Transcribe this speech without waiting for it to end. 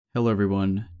Hello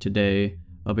everyone, today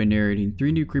I'll be narrating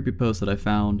 3 new creepyposts that I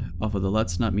found off of the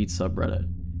Let's Not Meet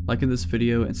subreddit. Liking this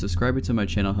video and subscribing to my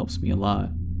channel helps me a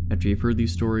lot. After you've heard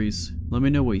these stories, let me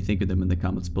know what you think of them in the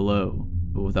comments below.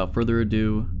 But without further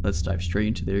ado, let's dive straight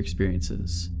into their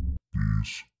experiences.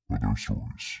 These are their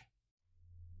stories.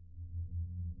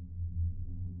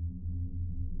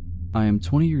 I am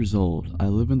 20 years old. I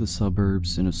live in the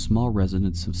suburbs in a small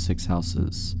residence of 6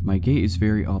 houses. My gate is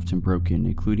very often broken,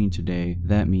 including today.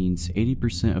 That means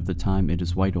 80% of the time it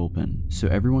is wide open, so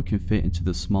everyone can fit into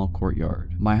the small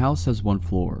courtyard. My house has 1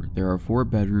 floor. There are 4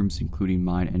 bedrooms, including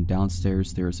mine, and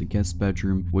downstairs there is a guest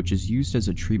bedroom, which is used as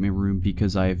a treatment room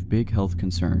because I have big health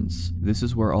concerns. This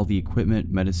is where all the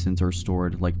equipment, medicines are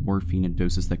stored, like morphine and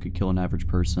doses that could kill an average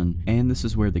person, and this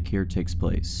is where the care takes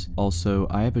place. Also,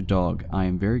 I have a dog. I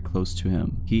am very close to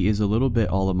him. He is a little bit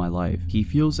all of my life. He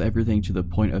feels everything to the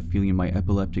point of feeling my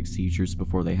epileptic seizures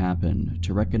before they happen.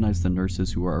 To recognize the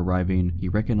nurses who are arriving, he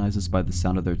recognizes by the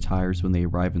sound of their tires when they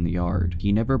arrive in the yard.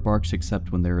 He never barks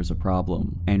except when there is a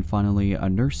problem. And finally, a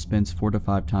nurse spends 4 to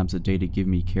 5 times a day to give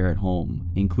me care at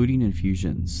home, including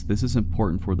infusions. This is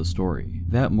important for the story.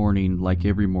 That morning, like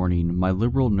every morning, my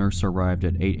liberal nurse arrived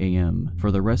at 8 a.m. For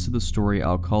the rest of the story,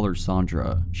 I'll call her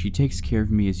Sandra. She takes care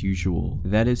of me as usual.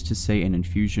 That is to say, an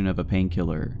infusion of a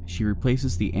painkiller. She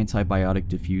replaces the antibiotic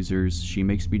diffusers, she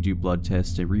makes me do blood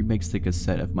tests, and remakes the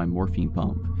cassette of my morphine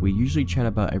pump. We usually chat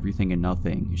about everything and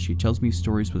nothing. She tells me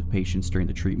stories with patients during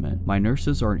the treatment. My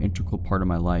nurses are an integral part of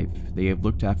my life. They have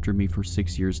looked after me for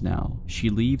 6 years now. She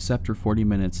leaves after 40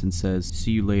 minutes and says,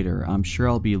 "See you later. I'm sure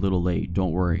I'll be a little late,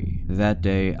 don't worry." That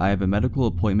day, I have a medical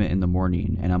appointment in the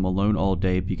morning, and I'm alone all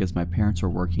day because my parents are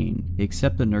working,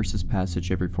 except the nurse's passage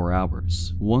every 4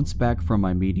 hours. Once back from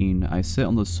my meeting, I sit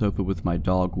on the sofa with my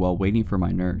dog while waiting for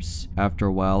my nurse. After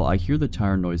a while, I hear the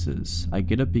tire noises. I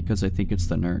get up because I think it's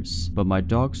the nurse, but my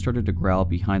dog started to growl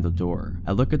behind the door.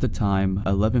 I look at the time,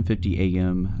 11:50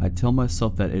 a.m. I tell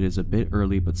myself that it is a bit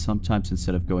early, but sometimes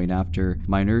instead of going after,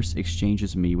 my nurse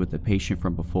exchanges me with the patient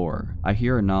from before. I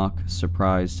hear a knock.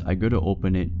 Surprised, I go to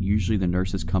open it. Usually the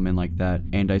nurses come in like that,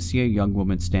 and I see a young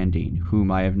woman standing, whom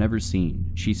I have never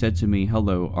seen. She said to me,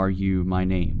 "Hello, are you? My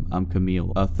name. I'm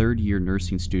Camille, a 3rd-year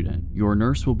nursing student. Your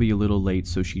nurse will be a little late,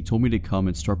 so she told me to come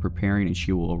and start preparing and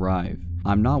she will arrive."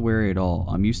 I'm not wary at all.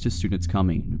 I'm used to students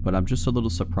coming, but I'm just a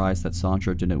little surprised that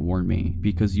Sandra didn't warn me,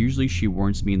 because usually she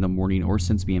warns me in the morning or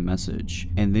sends me a message,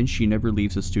 and then she never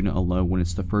leaves a student alone when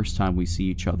it's the first time we see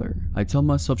each other. I tell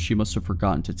myself she must have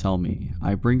forgotten to tell me.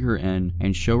 I bring her in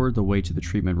and show her the way to the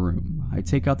treatment room. I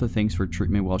take out the things for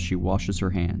treatment while she washes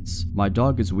her hands. My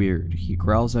dog is weird. He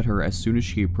growls at her as soon as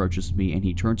she approaches me and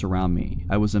he turns around me.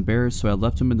 I was embarrassed, so I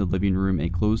left him in the living room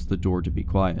and closed the door to be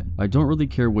quiet. I don't really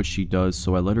care what she does,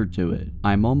 so I let her do it.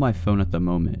 I'm on my phone at the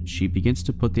moment. She begins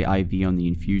to put the IV on the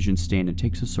infusion stand and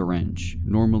takes a syringe.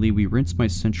 Normally, we rinse my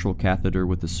central catheter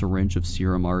with a syringe of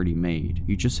serum already made.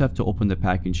 You just have to open the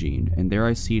packaging, and there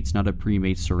I see it's not a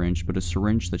pre-made syringe, but a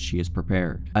syringe that she has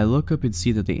prepared. I look up and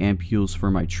see that the ampules for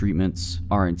my treatments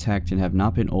are intact and have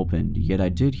not been opened, yet I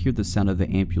did hear the sound of the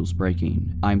ampules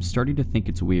breaking. I'm starting to think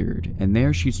it's weird, and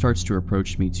there she starts to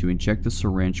approach me to inject the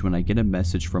syringe when I get a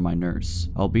message from my nurse.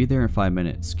 "I'll be there in 5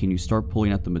 minutes. Can you start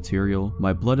pulling out the material?"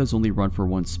 My blood has only run for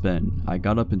 1 spin. I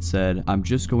got up and said, "I'm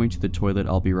just going to the toilet,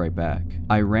 I'll be right back."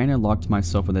 I ran and locked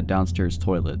myself in the downstairs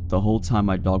toilet. The whole time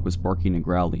my dog was barking and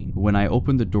growling. When I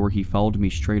opened the door, he followed me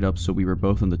straight up, so we were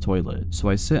both in the toilet. So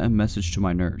I sent a message to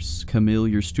my nurse, "Camille,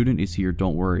 your student is here,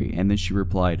 don't worry," and then she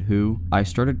replied, "Who?" I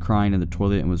started crying in the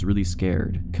toilet and was really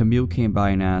scared. Camille came by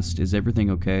and asked, "Is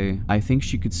everything okay?" I think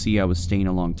she could see I was staying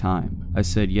a long time. I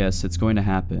said, "Yes, it's going to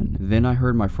happen." Then I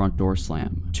heard my front door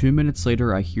slam. 2 minutes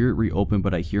later, I hear it reopen,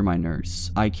 but I hear my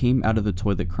nurse. I came out of the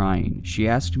toilet crying. She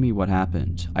asked me what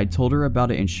happened. I told her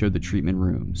about it and showed the treatment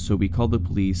room. So we called the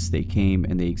police. They came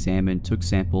and they examined, took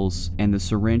samples, and the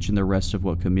syringe and the rest of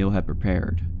what Camille had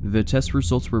prepared. The test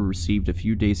results were received a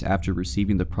few days after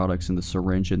receiving the products in the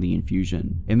syringe and the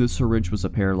infusion. In the syringe was a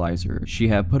paralyzer. She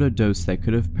had put a dose that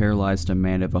could have paralyzed a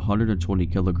man of 120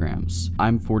 kilograms.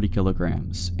 I'm 40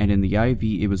 kilograms. And in the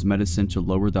IV, it was medicine to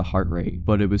lower the heart rate,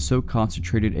 but it was so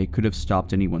concentrated it could have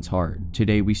stopped anyone's heart.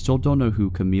 Today, we still don't know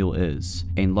who Camille is,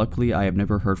 and luckily I have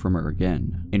never heard from her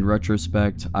again. In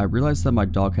retrospect, I realized that my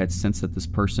dog had sensed that this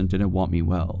person didn't want me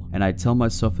well, and I tell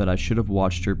myself that I should have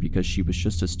watched her because she was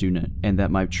just a student, and that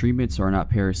my treatments are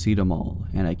not paracetamol,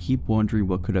 and I keep wondering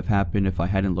what could have happened if I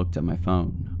hadn't looked at my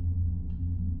phone.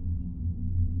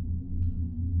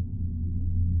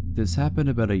 This happened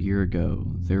about a year ago.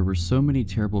 There were so many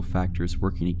terrible factors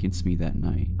working against me that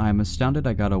night. I am astounded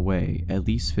I got away, at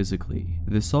least physically.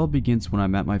 This all begins when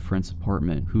I'm at my friend's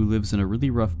apartment, who lives in a really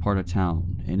rough part of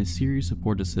town. In a series of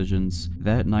poor decisions,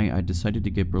 that night I decided to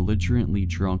get belligerently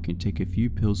drunk and take a few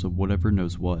pills of whatever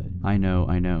knows what. I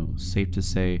know, safe to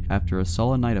say, after a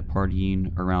solid night of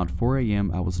partying, around 4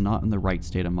 AM I was not in the right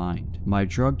state of mind. My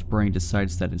drugged brain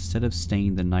decides that instead of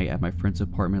staying the night at my friend's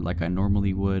apartment like I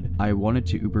normally would, I wanted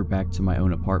to Uber back to my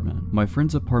own apartment. My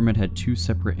friend's apartment had 2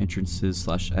 separate entrances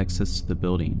 / exits to the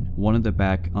building, one in the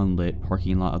back unlit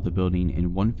parking lot of the building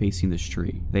and one facing the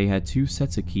street. They had 2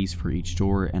 sets of keys for each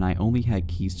door, and I only had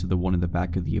keys to the one in the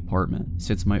back of the apartment.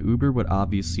 Since my Uber would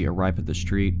obviously arrive at the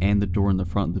street and the door in the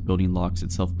front of the building locks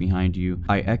itself behind you,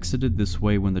 I exited this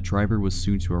way when the driver was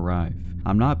soon to arrive.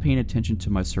 I'm not paying attention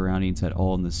to my surroundings at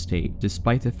all in this state,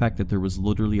 despite the fact that there was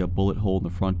literally a bullet hole in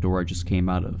the front door I just came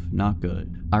out of. Not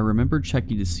good. I remember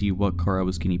checking to see what car I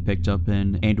was getting picked up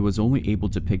in, and was only able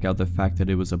to pick out the fact that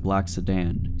it was a black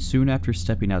sedan. Soon after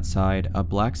stepping outside, a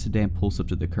black sedan pulls up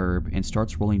to the curb and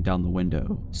starts rolling down the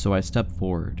window. So I stepped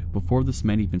forward. Before this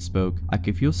man even spoke, I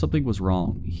could feel something was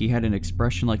wrong. He had an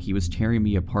expression like he was tearing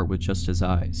me apart with just his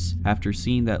eyes. After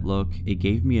seeing that look, it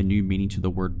gave me a new meaning to the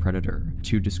word predator,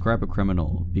 to describe a criminal,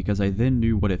 because I then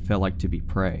knew what it felt like to be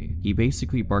prey. He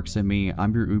basically barks at me,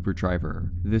 "I'm your Uber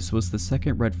driver." This was the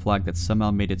second red flag that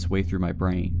somehow made its way through my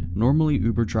brain. Normally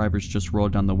Uber drivers just roll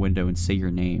down the window and say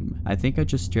your name. I think I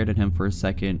just stared at him for a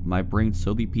second, my brain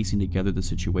slowly piecing together the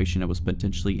situation I was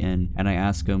potentially in, and I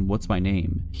asked him, "What's my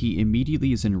name?" He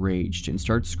immediately is enraged and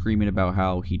starts screaming about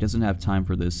how he doesn't have time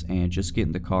for this and just get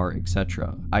in the car,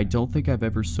 etc. I don't think I've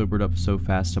ever sobered up so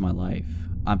fast in my life.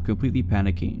 I'm completely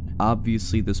panicking.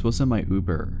 Obviously this wasn't my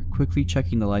Uber. Quickly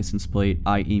checking the license plate,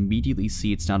 I immediately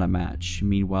see it's not a match.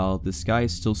 Meanwhile, this guy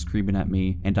is still screaming at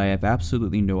me, and I have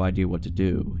absolutely no idea what to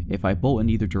do. If I bolt in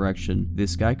either direction,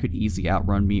 this guy could easily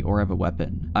outrun me or have a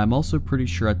weapon. I'm also pretty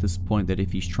sure at this point that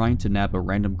if he's trying to nab a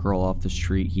random girl off the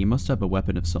street, he must have a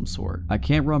weapon of some sort. I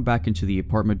can't run back into the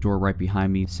apartment door right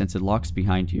behind me since it locks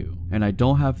behind you, and I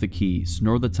don't have the keys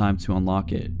nor the time to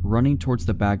unlock it. Running towards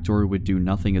the back door would do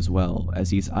nothing as well,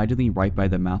 as he's idling right by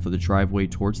the mouth of the driveway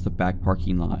towards the back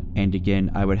parking lot, and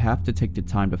again I would have to take the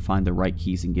time to find the right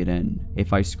keys and get in.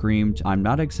 If I screamed, I'm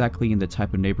not exactly in the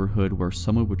type of neighborhood where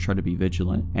someone would try to be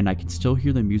vigilant, and I could still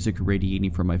hear the music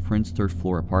radiating from my friend's 3rd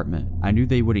floor apartment. I knew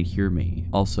they wouldn't hear me.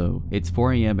 Also, it's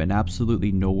 4 AM and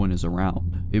absolutely no one is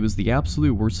around. It was the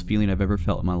absolute worst feeling I've ever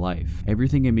felt in my life.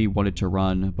 Everything in me wanted to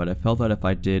run, but I felt that if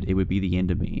I did, it would be the end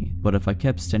of me. But if I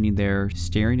kept standing there,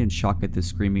 staring in shock at this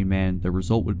screaming man, the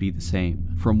result would be the same.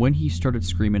 From when he started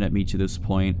screaming at me to this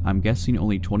point, I'm guessing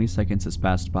only 20 seconds has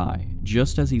passed by.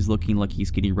 Just as he's looking like he's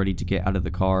getting ready to get out of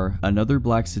the car, another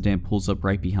black sedan pulls up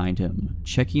right behind him.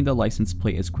 Checking the license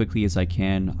plate as quickly as I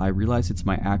can, I realize it's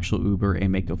my actual Uber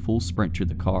and make a full sprint to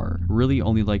the car, really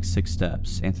only like 6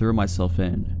 steps, and throw myself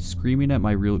in, screaming at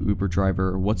my real Uber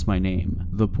driver, "What's my name?"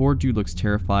 The poor dude looks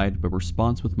terrified, but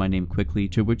responds with my name quickly,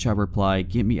 to which I reply,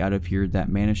 "Get me out of here,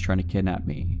 that man is trying to kidnap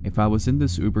me." If I was in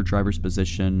this Uber driver's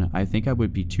position, I think I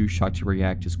would be too shocked to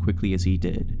react as quickly as he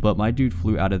did. But my dude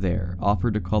flew out of there,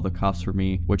 offered to call the cops for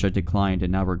me, which I declined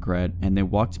and now regret, and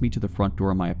then walked me to the front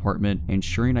door of my apartment,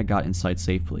 ensuring I got inside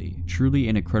safely. Truly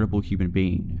an incredible human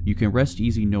being. You can rest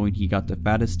easy knowing he got the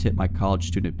fattest tip my college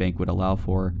student bank would allow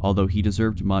for, although he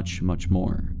deserved much, much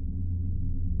more.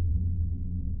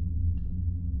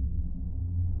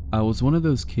 I was one of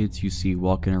those kids you see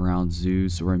walking around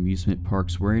zoos or amusement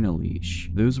parks wearing a leash.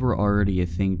 Those were already a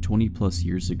thing 20 plus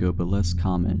years ago, but less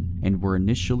common, and were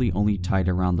initially only tied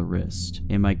around the wrist.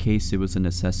 In my case, it was a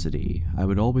necessity. I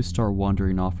would always start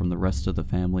wandering off from the rest of the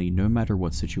family no matter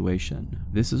what situation.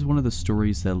 This is one of the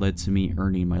stories that led to me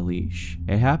earning my leash.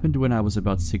 It happened when I was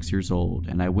about 6 years old,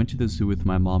 and I went to the zoo with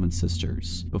my mom and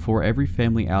sisters. Before every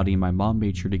family outing, my mom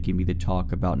made sure to give me the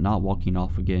talk about not walking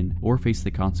off again or face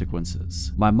the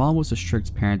consequences. My mom was a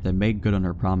strict parent that made good on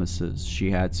her promises.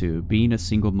 She had to, being a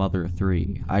single mother of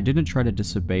 3. I didn't try to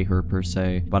disobey her per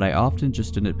se, but I often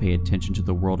just didn't pay attention to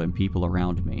the world and people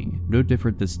around me. No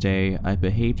different this day, I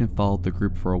behaved and followed the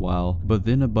group for a while, but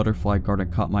then a butterfly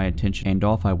garden caught my attention and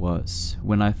off I was.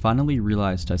 When I finally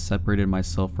realized I separated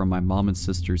myself from my mom and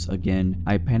sisters again,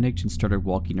 I panicked and started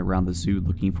walking around the zoo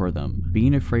looking for them,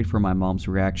 being afraid for my mom's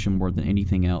reaction more than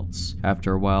anything else.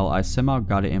 After a while, I somehow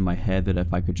got it in my head that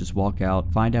if I could just walk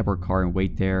out, find our car and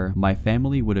wait there, my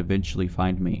family would eventually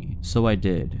find me. So I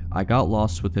did. I got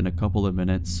lost within a couple of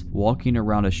minutes, walking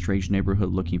around a strange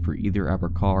neighborhood looking for either our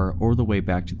car or the way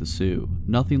back to the zoo.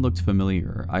 Nothing looked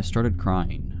familiar. I started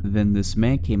crying. Then this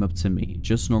man came up to me,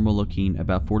 just normal looking,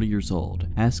 about 40 years old,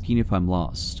 asking if I'm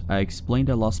lost. I explained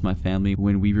I lost my family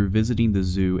when we were visiting the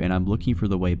zoo and I'm looking for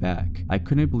the way back. I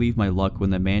couldn't believe my luck when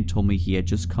the man told me he had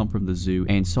just come from the zoo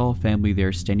and saw a family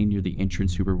there standing near the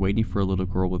entrance who were waiting for a little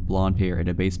girl with blonde hair and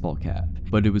a baseball cap.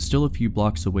 But it was still a few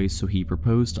blocks away, so he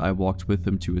proposed I walked with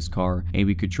him to his car and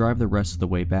we could drive the rest of the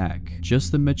way back.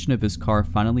 Just the mention of his car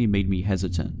finally made me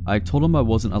hesitant. I told him I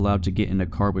wasn't allowed to get in a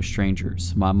car with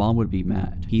strangers. My mom would be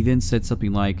mad. He then said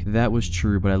something like, "That was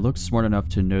true, but I looked smart enough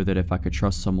to know that if I could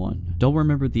trust someone." Don't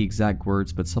remember the exact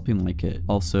words, but something like it.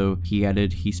 Also, he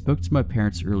added, he spoke to my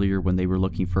parents earlier when they were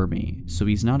looking for me, so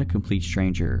he's not a complete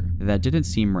stranger. That didn't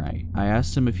seem right. I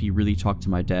asked him if he really talked to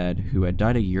my dad, who had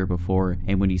died a year before,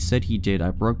 and when he said he did,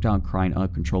 I broke down crying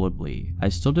uncontrollably. I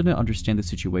still didn't understand the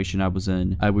situation I was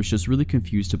in. I was just really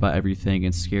confused about everything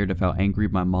and scared of how angry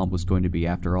my mom was going to be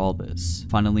after all this.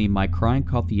 Finally, my crying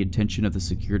caught the attention of the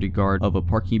security guard of a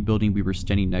parking building we were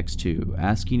standing next to,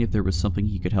 asking if there was something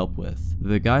he could help with.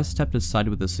 The guy stepped aside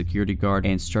with the security guard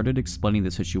and started explaining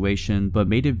the situation, but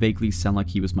made it vaguely sound like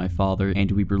he was my father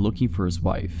and we were looking for his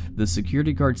wife. The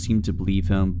security guard seemed to believe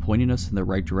him, pointing us in the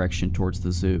right direction towards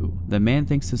the zoo. The man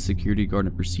thanks the security guard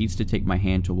and proceeds to take my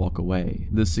hand to walk away.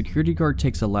 The security guard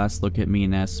takes a last look at me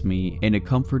and asks me, in a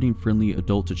comforting, friendly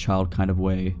adult to child kind of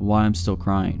way, why I'm still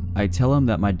crying. I tell him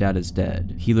that my dad is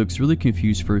dead. He looks really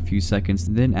confused for a few seconds,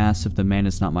 then asks if the man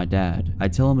is not my dad. I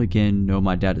tell him again, no,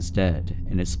 my dad is dead.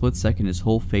 In a split second, his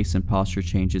whole face and posture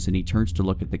changes and he turns to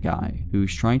look at the guy,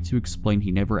 who's trying to explain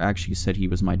he never actually said he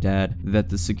was my dad, that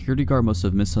the security guard must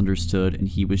have misunderstood and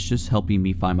he was just helping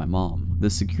me find my mom. The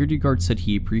security guard said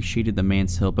he appreciated the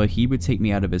man's help, but he would take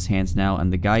me out of his hands now,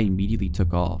 and the guy immediately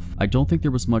took off. I don't think there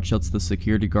was much else the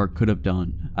security guard could have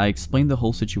done. I explained the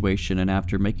whole situation, and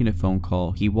after making a phone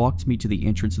call, he walked me to the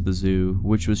entrance of the zoo,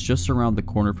 which was just around the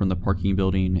corner from the parking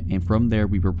building, and from there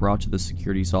we were brought to the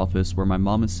security's office where my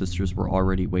mom and sisters were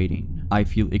already waiting. I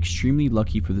feel extremely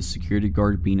lucky for the security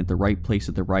guard being at the right place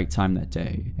at the right time that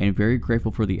day, and very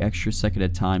grateful for the extra second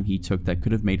of time he took that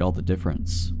could have made all the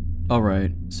difference.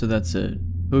 Alright, so that's it.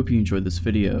 Hope you enjoyed this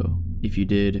video. If you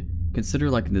did, consider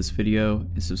liking this video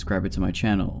and subscribing to my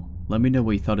channel. Let me know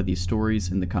what you thought of these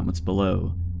stories in the comments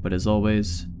below. But as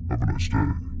always, Have a nice day.